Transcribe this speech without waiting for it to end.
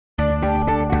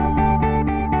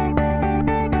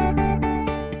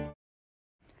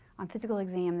On physical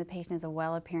exam, the patient is a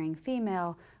well-appearing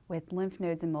female with lymph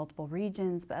nodes in multiple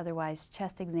regions, but otherwise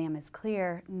chest exam is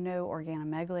clear, no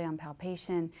organomegaly on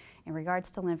palpation. In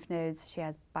regards to lymph nodes, she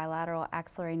has bilateral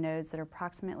axillary nodes that are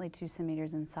approximately 2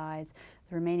 centimeters in size.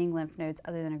 The remaining lymph nodes,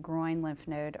 other than a groin lymph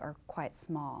node, are quite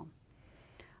small.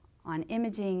 On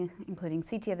imaging, including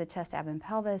CT of the chest, abdomen,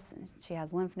 pelvis, she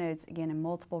has lymph nodes, again, in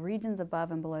multiple regions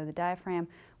above and below the diaphragm,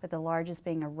 with the largest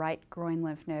being a right groin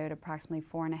lymph node, approximately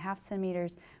 4.5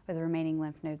 centimeters, with the remaining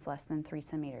lymph nodes less than 3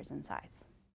 centimeters in size.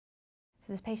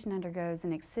 So this patient undergoes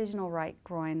an excisional right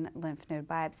groin lymph node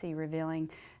biopsy revealing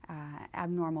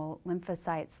abnormal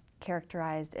lymphocytes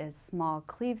characterized as small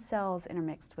cleaved cells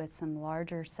intermixed with some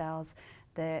larger cells.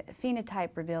 The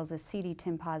phenotype reveals a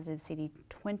CD10 positive,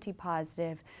 CD20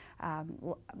 positive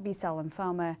B-cell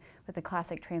lymphoma with the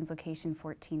classic translocation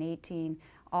 1418,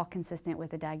 all consistent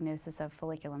with the diagnosis of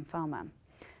follicular lymphoma.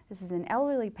 This is an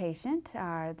elderly patient.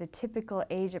 The typical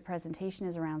age at presentation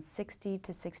is around 60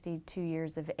 to 62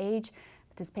 years of age.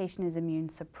 This patient is immune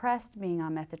suppressed, being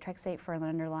on methotrexate for an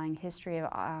underlying history of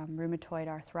rheumatoid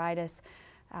arthritis.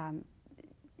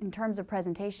 In terms of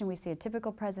presentation, we see a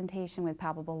typical presentation with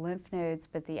palpable lymph nodes,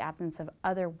 but the absence of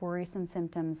other worrisome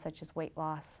symptoms such as weight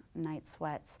loss, night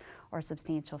sweats, or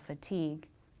substantial fatigue.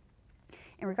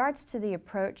 In regards to the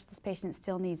approach, this patient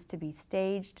still needs to be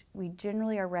staged. We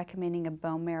generally are recommending a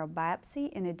bone marrow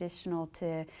biopsy in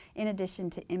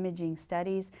addition to imaging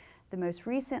studies. The most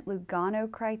recent Lugano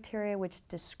criteria, which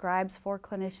describes for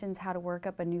clinicians how to work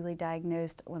up a newly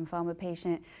diagnosed lymphoma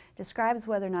patient, describes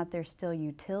whether or not there's still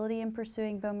utility in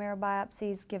pursuing bone marrow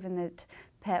biopsies, given that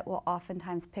PET will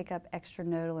oftentimes pick up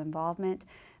extranodal involvement.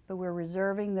 But we're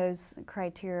reserving those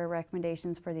criteria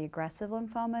recommendations for the aggressive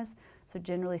lymphomas. So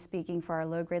generally speaking, for our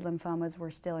low-grade lymphomas,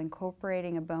 we're still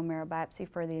incorporating a bone marrow biopsy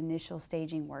for the initial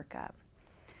staging workup.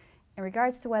 In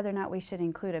regards to whether or not we should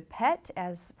include a PET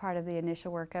as part of the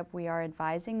initial workup, we are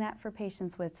advising that for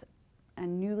patients with a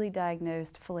newly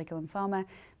diagnosed follicular lymphoma,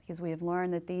 because we have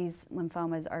learned that these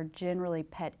lymphomas are generally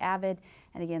PET avid,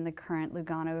 and again, the current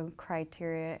Lugano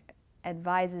criteria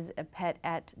advises a PET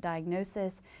at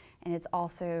diagnosis, and it's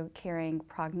also carrying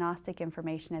prognostic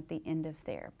information at the end of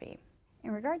therapy. In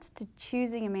regards to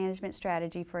choosing a management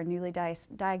strategy for a newly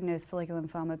diagnosed follicular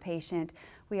lymphoma patient,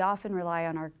 we often rely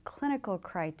on our clinical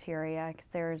criteria because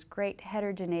there is great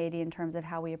heterogeneity in terms of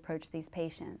how we approach these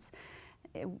patients.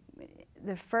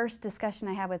 The first discussion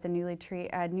I have with a newly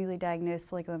diagnosed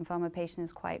follicular lymphoma patient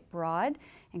is quite broad,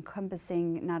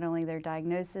 encompassing not only their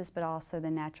diagnosis but also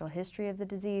the natural history of the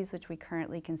disease, which we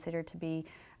currently consider to be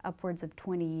upwards of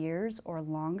 20 years or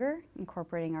longer,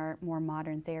 incorporating our more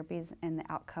modern therapies and the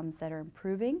outcomes that are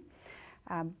improving.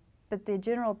 But the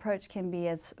general approach can be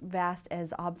as vast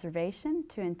as observation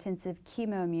to intensive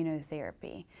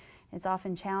chemoimmunotherapy. It's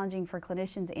often challenging for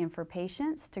clinicians and for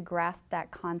patients to grasp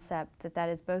that concept that that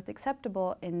is both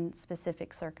acceptable in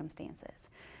specific circumstances.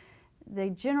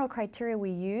 The general criteria we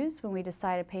use when we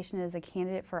decide a patient is a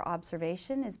candidate for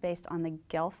observation is based on the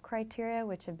GELF criteria,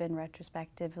 which have been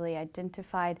retrospectively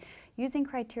identified using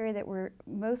criteria that were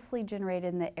mostly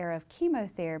generated in the era of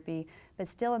chemotherapy, but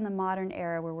still in the modern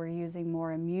era where we're using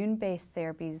more immune-based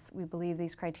therapies, we believe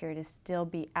these criteria to still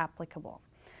be applicable.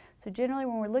 So generally,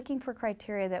 when we're looking for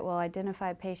criteria that will identify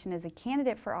a patient as a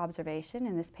candidate for observation,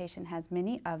 and this patient has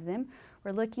many of them,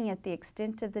 we're looking at the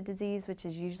extent of the disease, which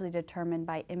is usually determined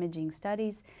by imaging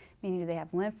studies, meaning do they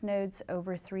have lymph nodes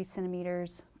over 3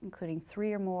 centimeters, including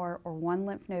 3 or more, or 1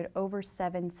 lymph node over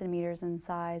 7 centimeters in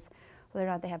size, whether or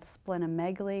not they have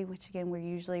splenomegaly, which again we're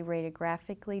usually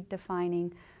radiographically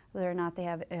defining, whether or not they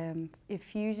have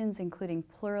effusions, including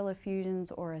pleural effusions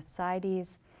or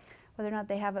ascites, whether or not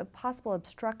they have a possible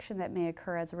obstruction that may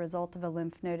occur as a result of a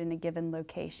lymph node in a given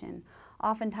location.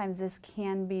 Oftentimes this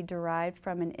can be derived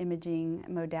from an imaging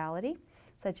modality,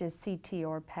 such as CT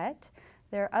or PET.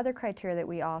 There are other criteria that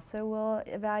we also will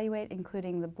evaluate,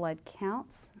 including the blood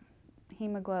counts,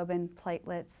 hemoglobin,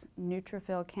 platelets,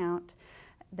 neutrophil count,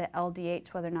 the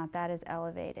LDH, whether or not that is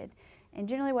elevated. And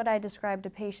generally what I describe to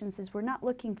patients is we're not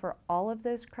looking for all of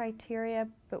those criteria,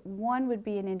 but one would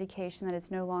be an indication that it's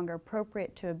no longer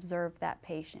appropriate to observe that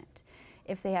patient.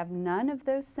 If they have none of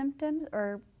those symptoms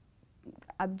or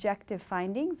objective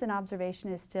findings, then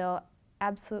observation is still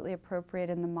absolutely appropriate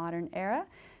in the modern era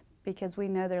because we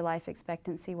know their life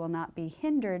expectancy will not be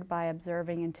hindered by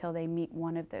observing until they meet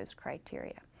one of those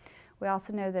criteria. We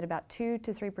also know that about 2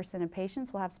 to 3% of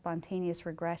patients will have spontaneous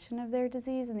regression of their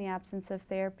disease in the absence of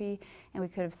therapy, and we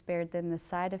could have spared them the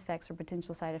side effects or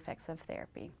potential side effects of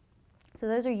therapy. So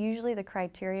those are usually the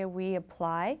criteria we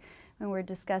apply when we're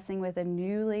discussing with a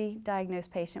newly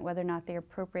diagnosed patient whether or not they're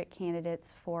appropriate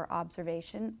candidates for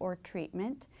observation or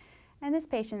treatment. And this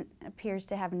patient appears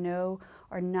to have no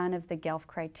or none of the Guelph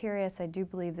criteria, so I do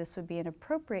believe this would be an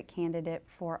appropriate candidate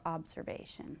for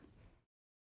observation.